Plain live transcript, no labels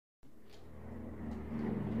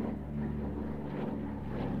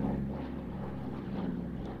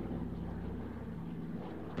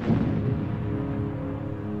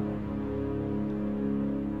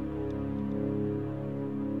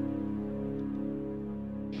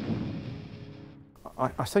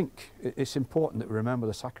I think it's important that we remember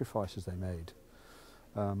the sacrifices they made.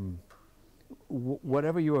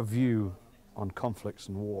 Whatever your view on conflicts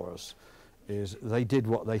and wars is, they did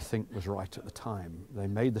what they think was right at the time. They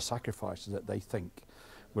made the sacrifices that they think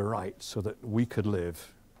were right so that we could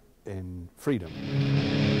live in freedom.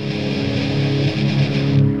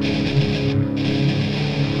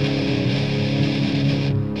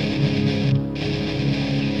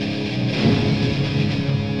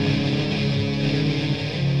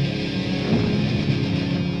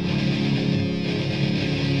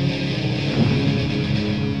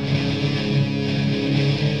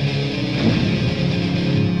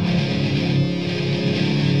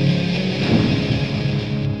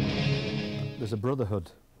 There's a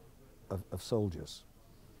brotherhood of soldiers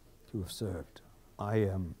who have served. I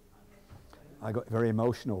got very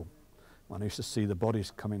emotional when I used to see the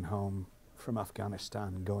bodies coming home from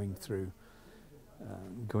Afghanistan, going through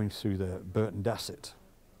the Burton Bassett,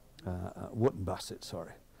 Wootton Bassett,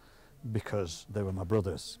 sorry, because they were my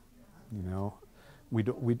brothers. You know,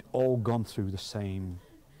 we'd all gone through the same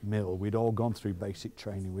mill. We'd all gone through basic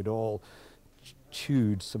training. We'd all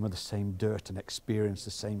chewed some of the same dirt and experienced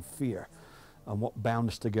the same fear. And what bound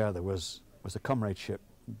us together was the comradeship,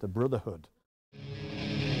 the brotherhood.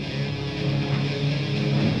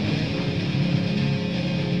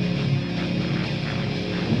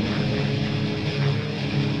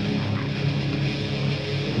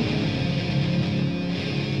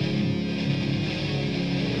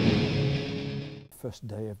 First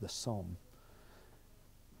day of the Somme,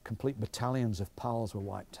 complete battalions of Pals were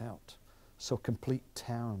wiped out, so complete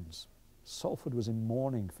towns. Salford was in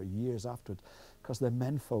mourning for years afterwards because their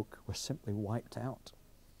menfolk were simply wiped out.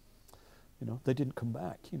 You know, they didn't come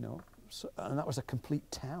back, you know. So, and that was a complete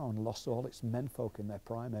town, lost all its menfolk in their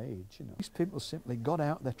prime age, you know. These people simply got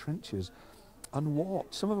out their trenches and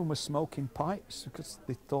walked. Some of them were smoking pipes because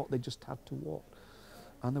they thought they just had to walk.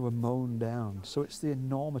 And they were mown down. So it's the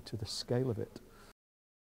enormity, the scale of it.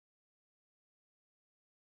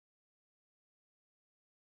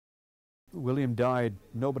 William died.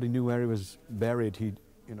 Nobody knew where he was buried.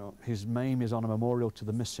 His name is on a memorial to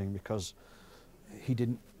the missing because his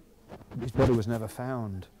body was never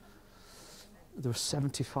found. There were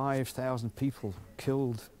 75,000 people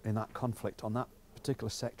killed in that conflict on that particular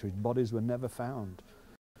sector. His bodies were never found.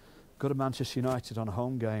 Go to Manchester United on a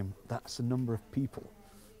home game, that's the number of people.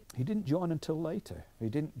 He didn't join until later. He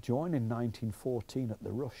didn't join in 1914 at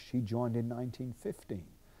the Rush. He joined in 1915.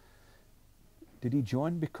 Did he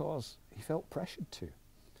join because he felt pressured to?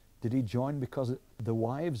 Did he join because the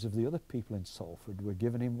wives of the other people in Salford were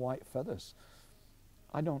giving him white feathers?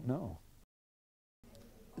 I don't know.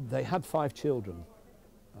 They had 5 children.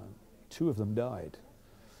 2 of them died.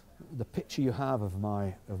 The picture you have of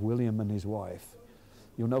William and his wife,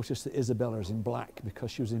 you'll notice that Isabella is in black because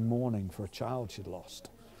she was in mourning for a child she'd lost.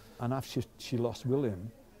 And after she lost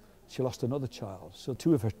William, she lost another child. So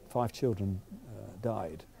 2 of her 5 children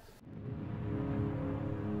died.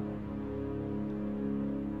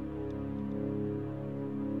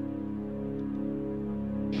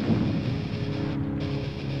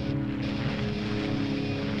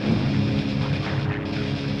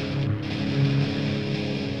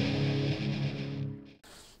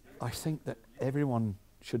 I think that everyone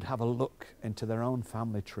should have a look into their own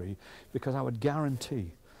family tree, because I would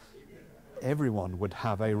guarantee everyone would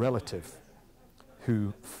have a relative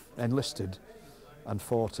who enlisted and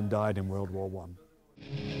fought and died in World War I.